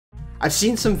I've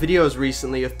seen some videos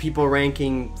recently of people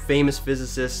ranking famous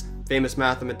physicists, famous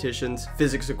mathematicians,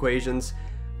 physics equations,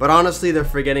 but honestly they're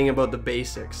forgetting about the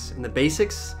basics. And the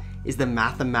basics is the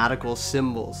mathematical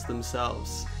symbols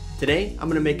themselves. Today, I'm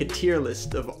gonna make a tier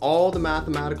list of all the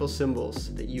mathematical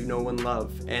symbols that you know and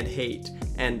love and hate.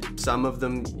 And some of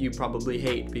them you probably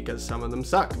hate because some of them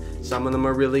suck. Some of them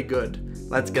are really good.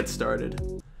 Let's get started.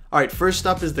 All right, first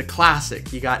up is the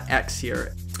classic. You got X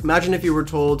here. Imagine if you were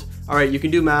told, all right, you can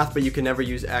do math, but you can never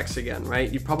use X again,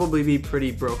 right? You'd probably be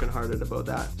pretty brokenhearted about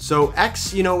that. So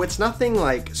X, you know, it's nothing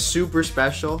like super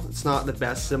special. It's not the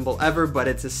best symbol ever, but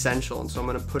it's essential. And so I'm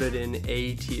gonna put it in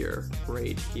A tier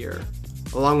right here.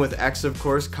 Along with X, of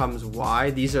course, comes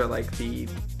Y. These are like the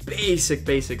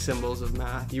basic symbols of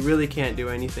math. You really can't do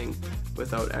anything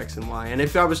without X and Y. And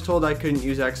if I was told I couldn't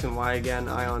use X and Y again,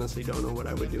 I honestly don't know what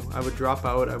I would do. I would drop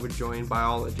out, I would join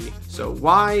biology. So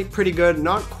Y, pretty good,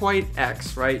 not quite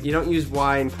X, right? You don't use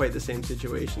Y in quite the same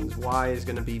situations. Y is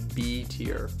gonna be B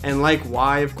tier. And like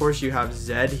Y, of course, you have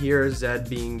Z here, Z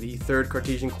being the third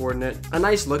Cartesian coordinate. A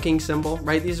nice looking symbol,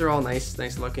 right? These are all nice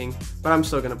looking, but I'm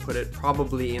still gonna put it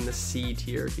probably in the C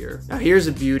tier here. Now here's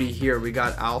a beauty here, we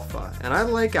got alpha. And I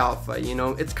like alpha, you know,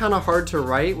 it's kind of hard to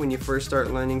write when you first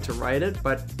start learning to write it,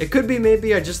 but it could be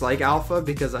maybe I just like alpha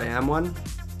because I am one.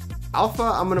 Alpha,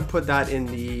 I'm gonna put that in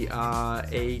the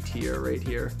A tier right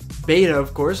here. Beta,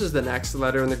 of course, is the next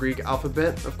letter in the Greek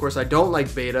alphabet. Of course, I don't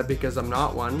like beta because I'm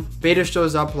not one. Beta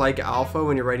shows up like alpha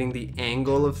when you're writing the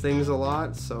angle of things a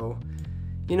lot, so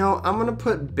you know, I'm gonna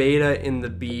put beta in the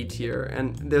B tier.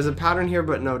 And there's a pattern here,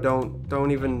 but no,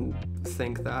 don't even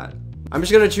think that. I'm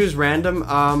just gonna choose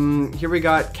random. Here we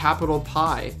got capital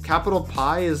Pi. Capital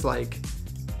Pi is like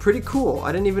pretty cool.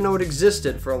 I didn't even know it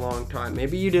existed for a long time.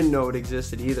 Maybe you didn't know it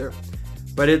existed either.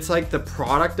 But it's like the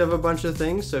product of a bunch of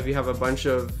things. So if you have a bunch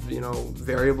of, you know,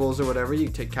 variables or whatever, you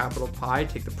take capital Pi,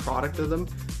 take the product of them.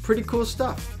 Pretty cool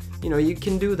stuff. You know, you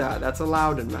can do that. That's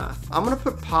allowed in math. I'm gonna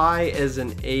put pi as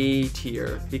an A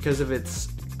tier because of its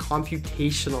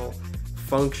computational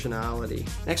functionality.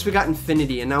 Next we got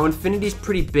infinity, and now infinity is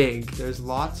pretty big. There's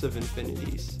lots of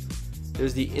infinities.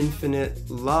 There's the infinite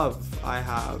love I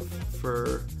have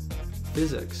for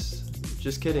physics.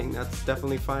 Just kidding, that's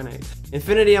definitely finite.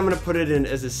 Infinity, I'm gonna put it in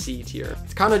as a C tier.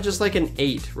 It's kind of just like an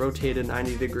 8 rotated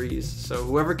 90 degrees. So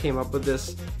whoever came up with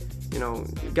this, you know,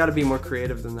 you gotta be more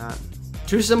creative than that.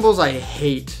 Two symbols I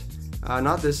hate,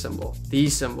 not this symbol,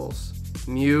 these symbols,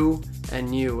 mu and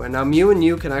nu. And now mu and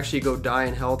nu can actually go die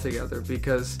in hell together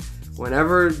because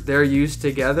whenever they're used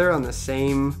together on the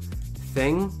same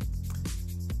thing,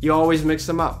 you always mix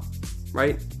them up,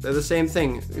 right? They're the same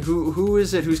thing. Who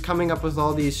is it who's coming up with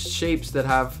all these shapes that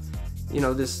have, you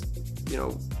know, this, you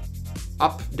know,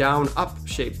 up, down, up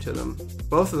shape to them?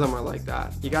 Both of them are like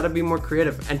that. You gotta be more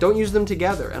creative and don't use them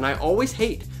together. And I always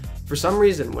hate, for some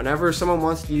reason, whenever someone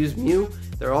wants to use mu,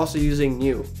 they're also using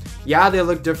nu. Yeah, they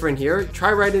look different here.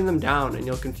 Try writing them down and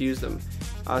you'll confuse them.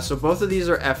 So both of these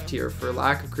are F tier for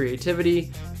lack of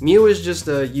creativity. Mu is just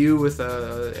a U with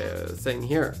a thing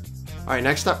here. All right,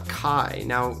 next up, chi.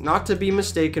 Now, not to be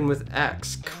mistaken with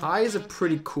X, chi is a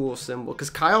pretty cool symbol because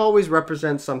chi always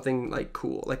represents something like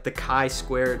cool, like the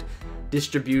chi-squared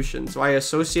distribution. So I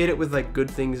associate it with like good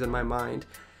things in my mind.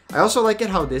 I also like it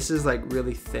how this is like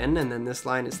really thin and then this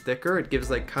line is thicker. It gives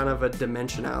like kind of a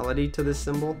dimensionality to this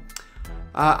symbol.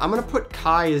 I'm gonna put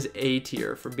chi as A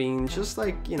tier for being just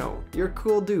like, you know, you're a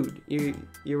cool dude. You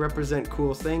represent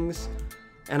cool things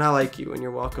and I like you and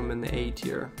you're welcome in the A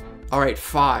tier. All right,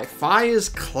 phi. Phi is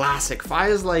classic. Phi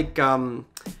is like,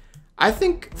 I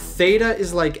think theta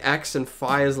is like X and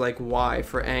phi is like Y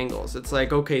for angles. It's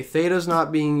like, okay, theta's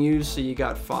not being used, so you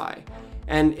got phi.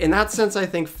 And in that sense, I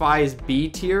think phi is B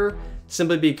tier,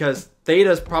 simply because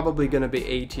theta is probably going to be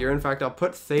A tier. In fact, I'll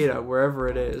put theta wherever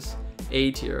it is,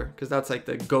 A tier, because that's like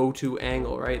the go-to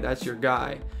angle, right? That's your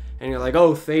guy. And you're like,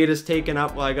 oh, theta's taken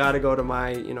up, well, I got to go to my,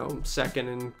 you know, second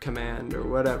in command or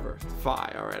whatever.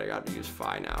 Phi, all right, I got to use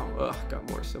phi now. Ugh, got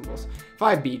more symbols.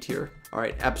 Phi B tier. All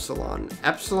right, epsilon.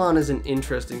 Epsilon is an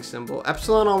interesting symbol.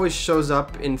 Epsilon always shows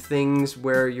up in things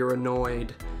where you're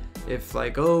annoyed. If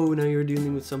like, oh, now you're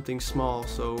dealing with something small,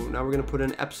 so now we're gonna put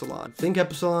an epsilon. Think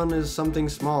epsilon is something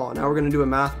small. Now we're gonna do a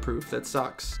math proof that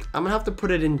sucks. I'm gonna have to put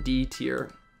it in D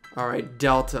tier. All right,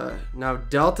 delta. Now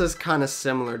delta is kind of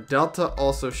similar. Delta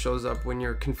also shows up when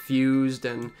you're confused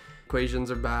and equations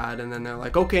are bad, and then they're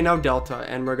like, okay, now delta,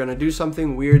 and we're gonna do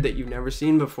something weird that you've never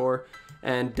seen before,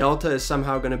 and delta is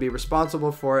somehow going to be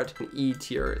responsible for it. An E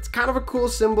tier. It's kind of a cool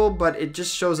symbol, but it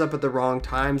just shows up at the wrong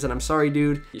times, and I'm sorry,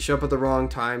 dude. You show up at the wrong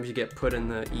times, you get put in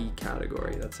the E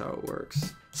category. That's how it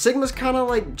works. Sigma's kind of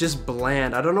like just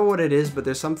bland. I don't know what it is, but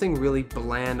there's something really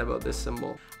bland about this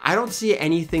symbol. I don't see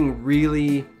anything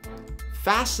really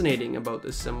fascinating about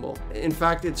this symbol. In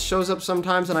fact, it shows up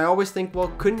sometimes, and I always think,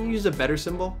 well, couldn't you use a better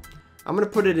symbol? I'm going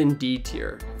to put it in D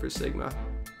tier for Sigma.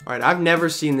 Alright, I've never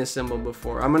seen this symbol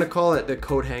before. I'm going to call it the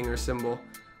coat hanger symbol.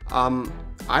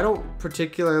 I don't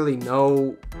particularly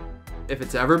know if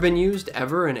it's ever been used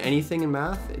ever in anything in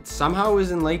math. It somehow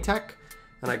is in LaTeX,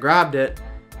 and I grabbed it,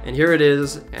 and here it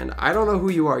is, and I don't know who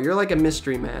you are. You're like a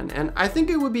mystery man, and I think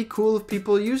it would be cool if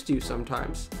people used you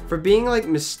sometimes. For being like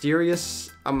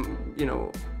mysterious, you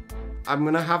know, I'm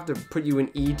going to have to put you in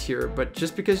E tier, but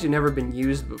just because you've never been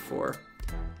used before,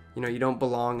 you know, you don't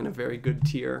belong in a very good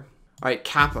tier. Alright,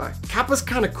 Kappa. Kappa's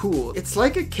kind of cool. It's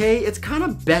like a K, it's kind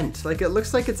of bent. Like, it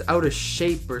looks like it's out of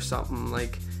shape or something.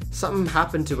 Like, something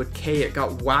happened to a K, it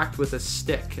got whacked with a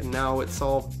stick, and now it's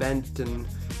all bent, and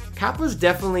Kappa's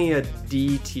definitely a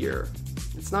D tier.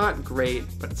 It's not great,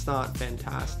 but it's not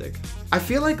fantastic. I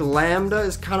feel like lambda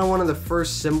is kind of one of the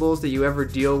first symbols that you ever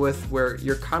deal with where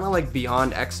you're kind of like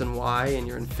beyond X and Y, and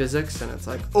you're in physics, and it's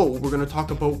like, oh, we're going to talk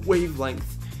about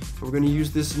wavelength. We're going to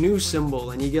use this new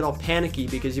symbol, and you get all panicky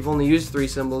because you've only used 3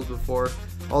 symbols before.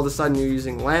 All of a sudden you're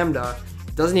using lambda.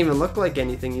 It doesn't even look like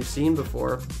anything you've seen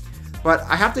before. But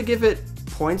I have to give it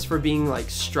points for being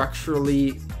like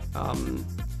structurally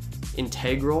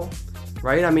integral,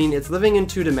 right? I mean, it's living in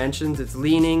 2 dimensions, it's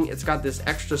leaning, it's got this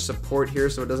extra support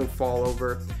here so it doesn't fall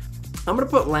over. I'm going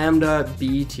to put lambda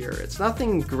B tier. It's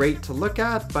nothing great to look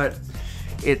at, but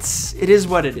it is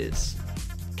what it is.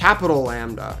 Capital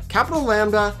lambda. Capital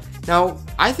lambda. Now,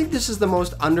 I think this is the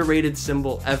most underrated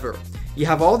symbol ever. You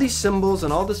have all these symbols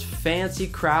and all this fancy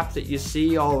crap that you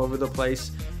see all over the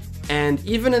place, and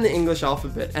even in the English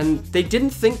alphabet, and they didn't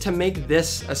think to make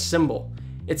this a symbol.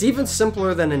 It's even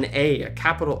simpler than an A, a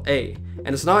capital A, and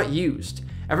it's not used.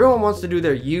 Everyone wants to do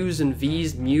their U's and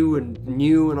V's, mu and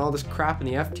nu and all this crap in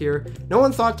the F tier. No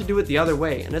one thought to do it the other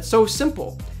way, and it's so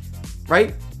simple,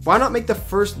 right? Why not make the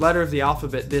first letter of the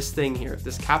alphabet this thing here,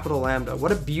 this capital lambda?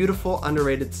 What a beautiful,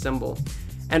 underrated symbol.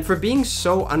 And for being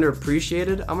so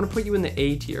underappreciated, I'm gonna put you in the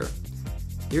A tier.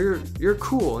 You're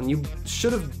cool, and you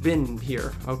should have been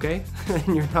here, okay?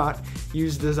 And you're not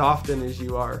used as often as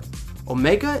you are.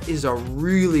 Omega is a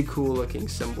really cool looking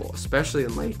symbol, especially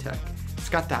in LaTeX. It's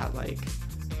got that like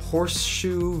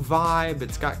horseshoe vibe.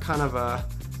 It's got kind of a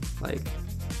like,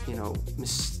 you know,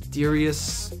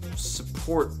 mysterious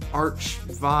support arch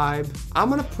vibe. I'm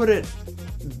gonna put it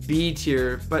B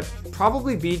tier, but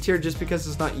probably B tier just because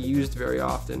it's not used very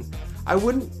often. I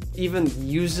wouldn't even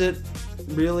use it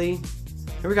really.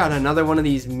 Here we got another one of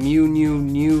these mu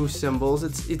nu symbols.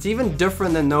 It's even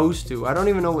different than those two. I don't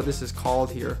even know what this is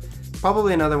called here.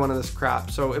 Probably another one of this crap.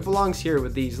 So it belongs here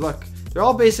with these. Look, they're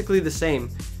all basically the same.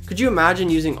 Could you imagine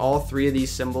using all 3 of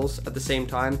these symbols at the same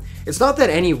time? It's not that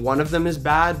any one of them is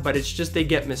bad, but it's just they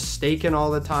get mistaken all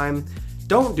the time.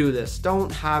 Don't do this.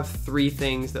 Don't have 3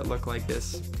 things that look like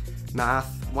this.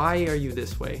 Math, why are you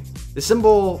this way? The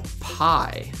symbol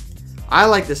pi. I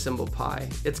like the symbol pi.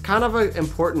 It's kind of an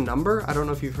important number. I don't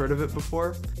know if you've heard of it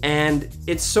before. And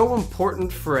it's so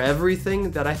important for everything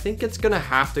that I think it's gonna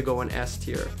have to go in S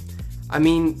tier. I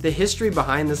mean, the history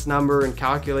behind this number and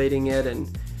calculating it,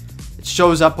 and it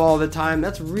shows up all the time,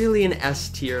 that's really an S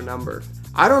tier number.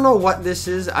 I don't know what this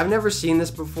is. I've never seen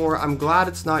this before. I'm glad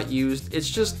it's not used. It's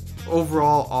just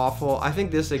overall awful. I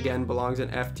think this again belongs in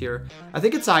F tier. I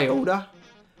think it's iota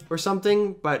or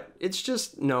something, but it's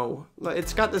just no.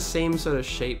 It's got the same sort of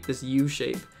shape, this U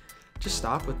shape. Just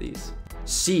stop with these.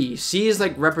 C. C is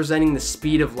like representing the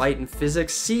speed of light in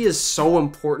physics. C is so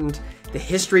important. The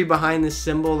history behind this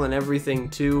symbol and everything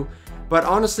too. But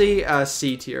honestly,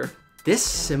 C tier. This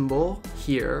symbol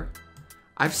here,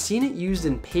 I've seen it used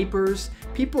in papers.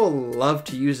 People love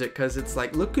to use it because it's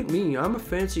like, look at me, I'm a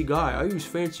fancy guy. I use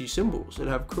fancy symbols that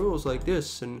have curls like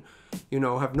this and, you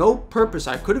know, have no purpose.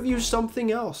 I could have used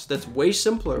something else that's way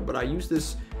simpler, but I use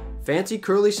this fancy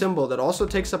curly symbol that also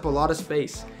takes up a lot of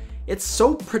space. It's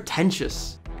so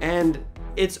pretentious and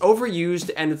it's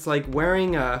overused, and it's like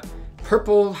wearing a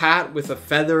purple hat with a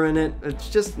feather in it. It's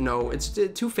just, no, it's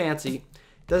too fancy.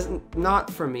 Not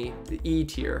for me. The E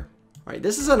tier. All right,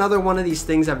 this is another one of these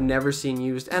things I've never seen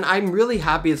used, and I'm really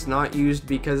happy it's not used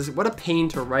because what a pain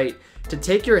to write. To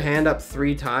take your hand up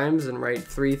 3 times and write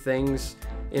 3 things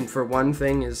in for one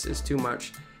thing is too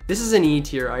much. This is an E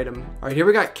tier item. All right, here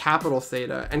we got capital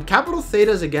theta, and capital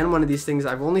theta is again one of these things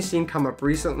I've only seen come up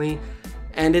recently,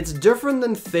 And it's different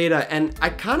than theta, and I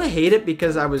kind of hate it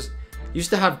because I used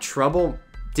to have trouble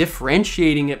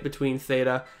differentiating it between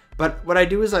theta. But what I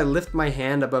do is I lift my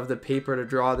hand above the paper to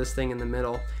draw this thing in the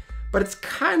middle. But it's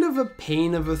kind of a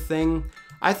pain of a thing.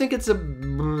 I think it's a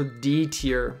D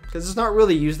tier because it's not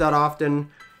really used that often.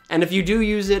 And if you do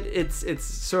use it, it's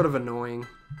sort of annoying.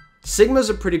 Sigma's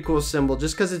a pretty cool symbol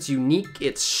just because it's unique,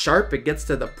 it's sharp, it gets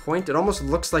to the point. It almost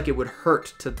looks like it would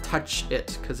hurt to touch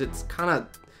it because it's kind of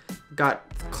got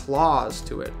claws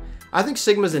to it. I think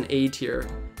Sigma's an A tier.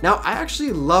 Now, I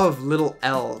actually love little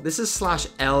L. This is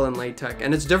 /L in LaTeX,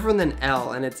 and it's different than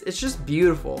L, and it's just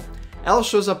beautiful. L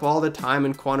shows up all the time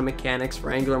in quantum mechanics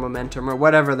for angular momentum or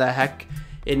whatever the heck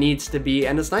it needs to be,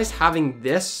 and it's nice having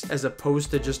this as opposed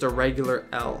to just a regular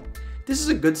L. This is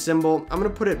a good symbol. I'm gonna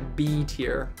put it B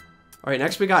tier. All right,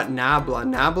 next we got Nabla.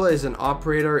 Nabla is an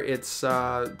operator. It's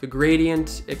the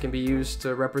gradient. It can be used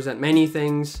to represent many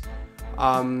things.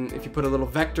 If you put a little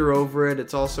vector over it,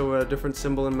 it's also a different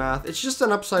symbol in math. It's just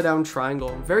an upside down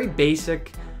triangle. Very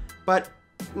basic, but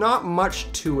not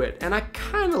much to it. And I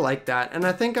kind of like that. And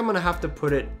I think I'm gonna have to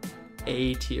put it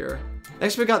A tier.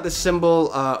 Next we got the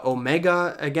symbol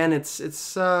omega. Again, it's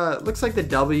looks like the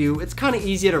W. It's kind of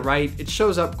easy to write. It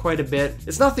shows up quite a bit.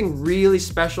 It's nothing really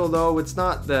special though. It's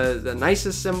not the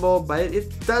nicest symbol, but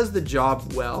it does the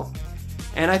job well.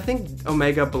 And I think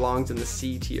omega belongs in the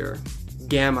C tier.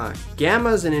 Gamma.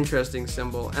 Gamma is an interesting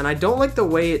symbol, and I don't like the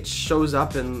way it shows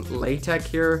up in LaTeX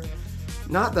here.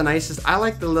 Not the nicest. I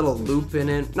like the little loop in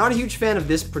it. Not a huge fan of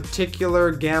this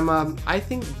particular gamma. I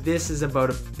think this is about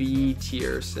a B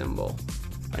tier symbol.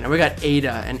 Right, now we got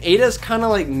eta, and eta is kind of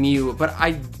like mu, but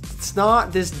it's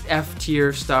not this F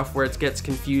tier stuff where it gets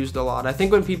confused a lot. I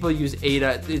think when people use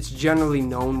eta, it's generally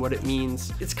known what it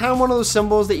means. It's kind of one of those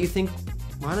symbols that you think,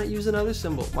 why not use another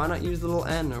symbol? Why not use the little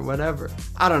N or whatever?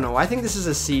 I don't know. I think this is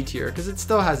a C tier because it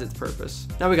still has its purpose.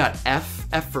 Now we got F.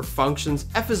 F for functions.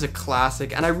 F is a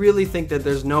classic, and I really think that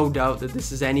there's no doubt that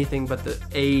this is anything but the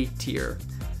A tier.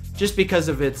 Just because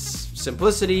of its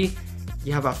simplicity,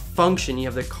 you have a function, you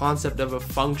have the concept of a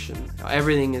function. Now,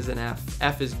 everything is an F.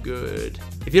 F is good.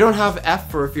 If you don't have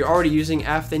F, or if you're already using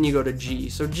F, then you go to G.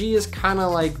 So G is kind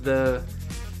of like the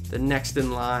next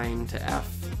in line to F.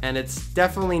 And it's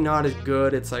definitely not as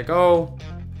good. It's like, oh,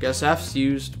 guess F's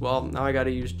used. Well, now I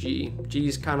gotta use G.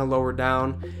 G's kind of lower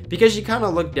down. Because you kind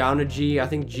of look down to G, I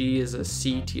think G is a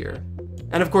C tier.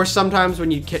 And of course, sometimes when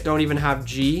you don't even have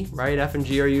G, right? F and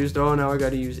G are used. Oh, now I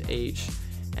gotta use H.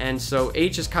 And so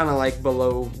H is kind of like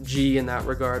below G in that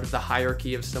regard of the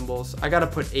hierarchy of symbols. I gotta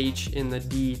put H in the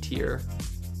D tier.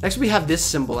 Next we have this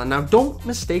symbol, and now don't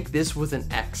mistake this with an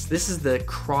X. This is the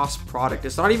cross product.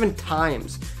 It's not even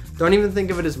times. Don't even think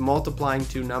of it as multiplying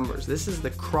two numbers. This is the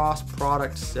cross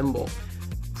product symbol.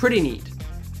 Pretty neat.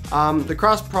 The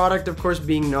cross product, of course,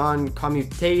 being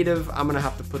non-commutative, I'm gonna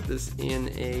have to put this in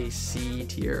a C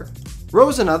tier. Rho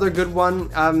is another good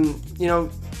one. You know,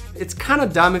 it's kind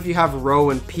of dumb if you have rho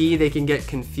and P, they can get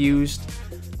confused.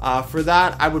 For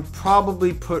that, I would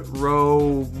probably put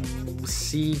rho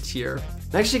C tier.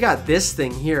 Next, you got this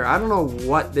thing here. I don't know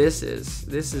what this is.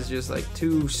 This is just like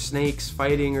two snakes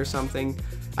fighting or something.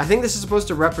 I think this is supposed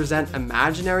to represent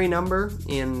imaginary number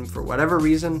for whatever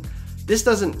reason. This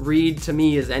doesn't read to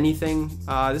me as anything.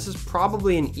 This is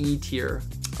probably an E tier.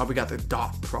 Oh, we got the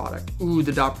dot product. Ooh,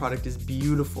 the dot product is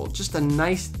beautiful. Just a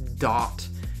nice dot.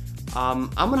 I'm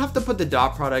gonna have to put the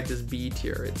dot product as B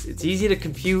tier. It's easy to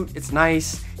compute, it's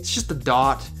nice, it's just a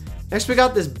dot. Next we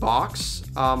got this box.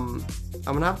 I'm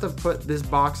gonna have to put this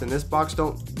box and this box.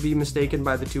 Don't be mistaken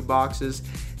by the two boxes.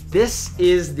 This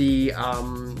is the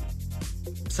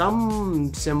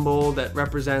some symbol that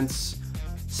represents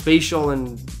spatial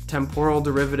and temporal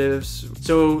derivatives.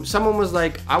 So someone was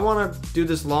like, I want to do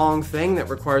this long thing that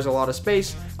requires a lot of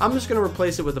space. I'm just going to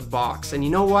replace it with a box. And you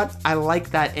know what? I like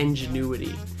that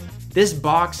ingenuity. This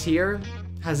box here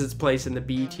has its place in the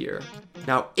B tier.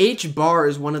 Now, H bar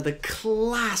is one of the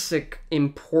classic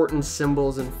important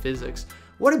symbols in physics.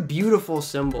 What a beautiful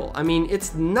symbol. I mean,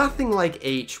 it's nothing like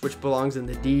H, which belongs in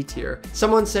the D tier.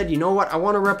 Someone said, you know what? I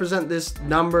want to represent this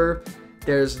number.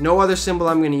 There's no other symbol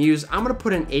I'm going to use. I'm going to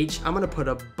put an H. I'm going to put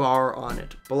a bar on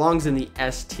it. Belongs in the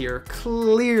S tier,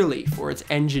 clearly for its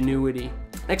ingenuity.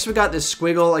 Next, we got this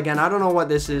squiggle. Again, I don't know what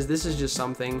this is. This is just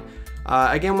something.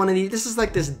 Again, this is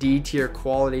like this D tier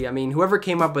quality. I mean, whoever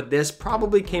came up with this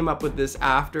probably came up with this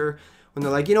after, when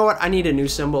they're like, you know what, I need a new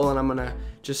symbol and I'm gonna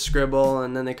just scribble,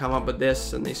 and then they come up with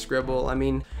this and they scribble. I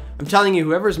mean, I'm telling you,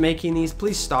 whoever's making these,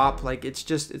 please stop. Like, it's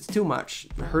too much.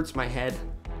 It hurts my head.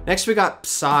 Next we got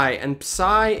psi, and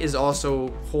psi is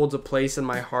also holds a place in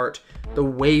my heart. The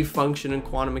wave function in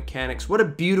quantum mechanics. What a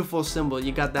beautiful symbol.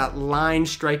 You got that line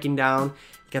striking down,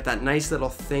 you got that nice little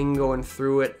thing going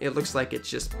through it. It looks like it's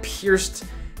just pierced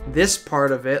this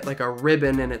part of it like a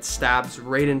ribbon, and it stabs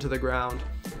right into the ground.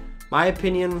 My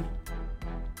opinion,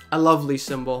 a lovely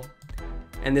symbol,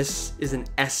 and this is an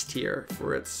S tier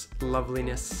for its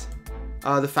loveliness.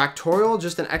 The factorial,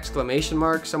 just an exclamation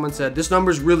mark. Someone said, this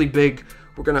number's really big.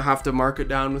 We're gonna have to mark it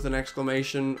down with an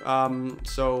exclamation.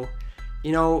 So,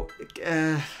 you know,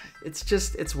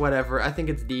 it's whatever. I think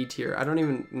it's D tier. I don't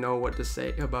even know what to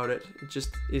say about it. It just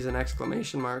is an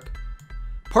exclamation mark.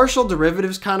 Partial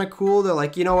derivative's kind of cool. They're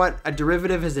like, you know what? A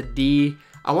derivative is a D.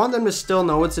 I want them to still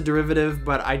know it's a derivative,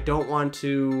 but I don't want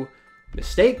to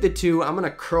mistake the two. I'm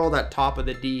gonna curl that top of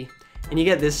the D. And you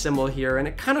get this symbol here, and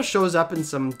it kind of shows up in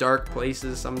some dark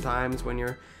places sometimes when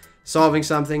you're solving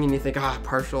something and you think,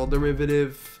 partial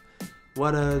derivative,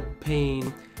 what a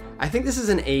pain. I think this is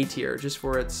an A tier, just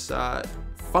for its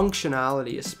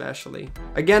functionality especially.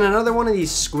 Again, another one of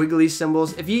these squiggly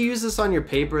symbols. If you use this on your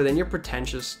paper, then you're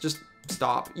pretentious. Just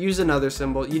stop. Use another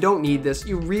symbol. You don't need this.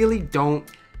 You really don't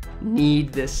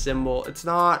need this symbol. It's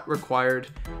not required.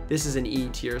 This is an E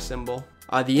tier symbol.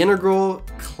 The integral,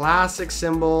 classic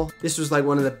symbol. This was like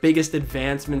one of the biggest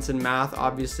advancements in math,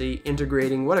 obviously,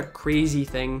 integrating. What a crazy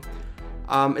thing.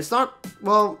 It's not,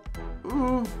 well,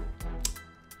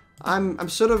 I'm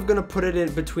sort of gonna put it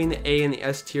in between the A and the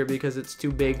S tier because it's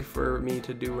too big for me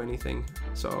to do anything.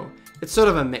 So it's sort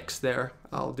of a mix there.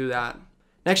 I'll do that.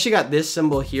 Next, you got this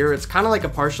symbol here. It's kind of like a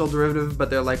partial derivative, but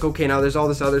they're like, okay, now there's all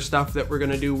this other stuff that we're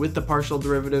gonna do with the partial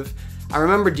derivative. I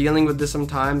remember dealing with this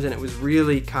sometimes, and it was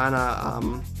really kind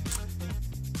of,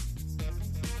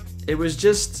 it was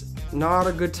just not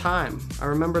a good time. I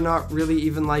remember not really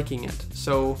even liking it.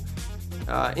 So,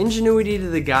 ingenuity to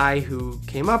the guy who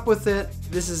came up with it.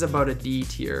 This is about a D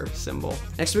tier symbol.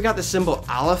 Next, we got the symbol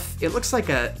Alef. It looks like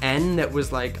a N that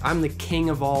was like, I'm the king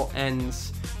of all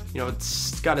N's. You know,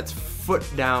 it's got its foot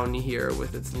down here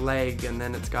with its leg, and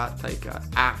then it's got like an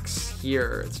axe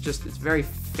here. It's very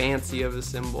fancy of a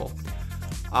symbol.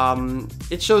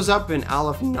 It shows up in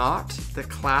Alef Naught, the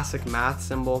classic math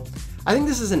symbol. I think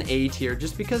this is an A tier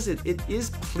just because it is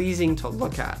pleasing to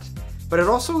look at, but it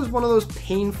also is one of those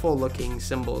painful looking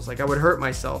symbols. Like I would hurt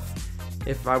myself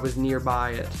if I was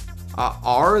nearby it.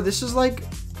 R, this is like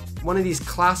one of these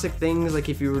classic things, like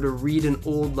if you were to read an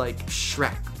old like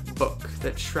Shrek book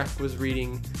that Shrek was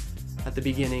reading at the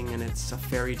beginning, and it's a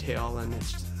fairy tale, and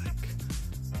it's just like,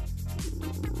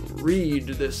 read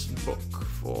this book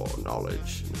for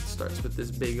knowledge. And it starts with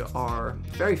this big R.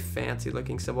 Very fancy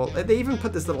looking symbol. They even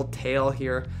put this little tail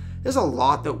here. There's a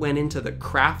lot that went into the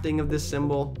crafting of this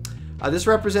symbol. This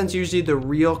represents usually the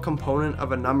real component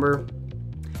of a number.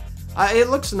 It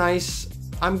looks nice.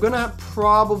 I'm gonna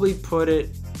probably put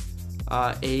it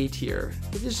A tier.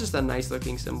 It's just a nice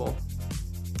looking symbol.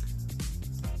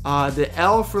 The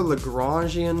L for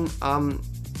Lagrangian,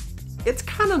 it's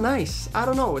kind of nice. I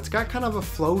don't know, it's got kind of a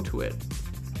flow to it.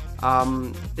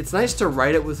 It's nice to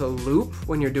write it with a loop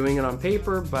when you're doing it on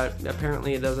paper, but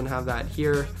apparently it doesn't have that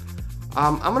here.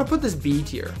 I'm gonna put this B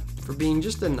tier for being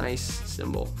just a nice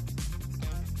symbol.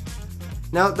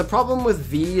 Now, the problem with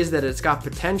V is that it's got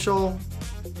potential,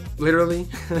 literally,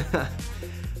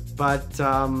 but,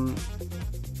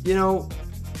 you know,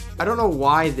 I don't know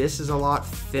why this is a lot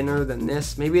thinner than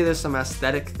this. Maybe there's some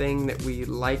aesthetic thing that we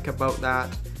like about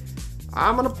that.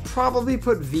 I'm gonna probably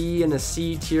put V in a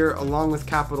C tier along with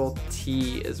capital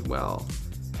T as well.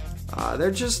 They're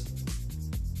just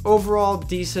overall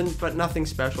decent, but nothing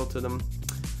special to them.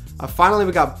 Finally,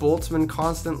 we got Boltzmann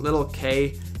constant, little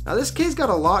k. Now this k's got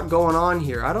a lot going on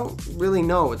here. I don't really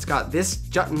know. It's got this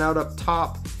jutting out up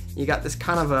top. You got this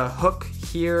kind of a hook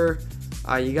here.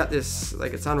 You got this,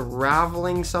 like it's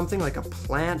unraveling something, like a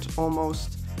plant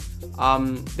almost.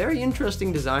 Very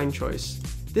interesting design choice.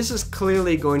 This is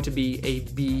clearly going to be a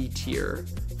B tier.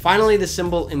 Finally, the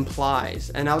symbol implies.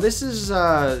 And now this is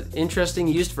interesting,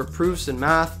 used for proofs in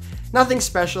math. Nothing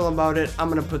special about it. I'm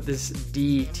gonna put this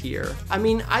D tier. I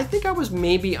mean, I think I was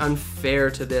maybe unfair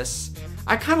to this.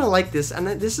 I kind of like this, and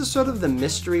this is sort of the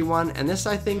mystery one, and this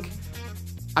I think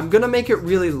I'm gonna make it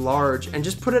really large and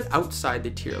just put it outside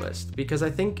the tier list because I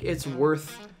think it's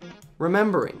worth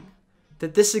remembering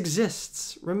that this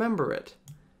exists. Remember it.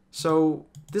 So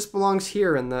this belongs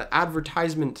here in the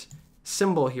advertisement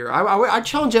symbol here. I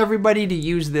challenge everybody to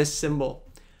use this symbol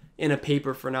in a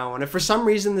paper for now on. If for some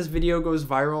reason this video goes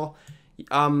viral,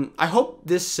 I hope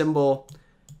this symbol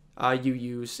you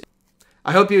use.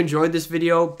 I hope you enjoyed this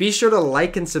video. Be sure to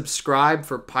like and subscribe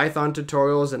for Python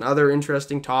tutorials and other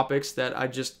interesting topics that I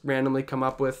just randomly come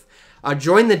up with.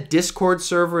 Join the Discord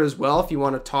server as well if you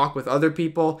want to talk with other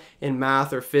people in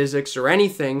math or physics or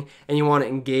anything and you want to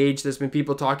engage. There's been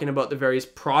people talking about the various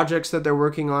projects that they're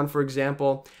working on, for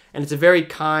example, and it's a very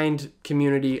kind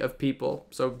community of people.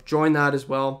 So join that as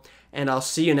well, and I'll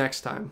see you next time.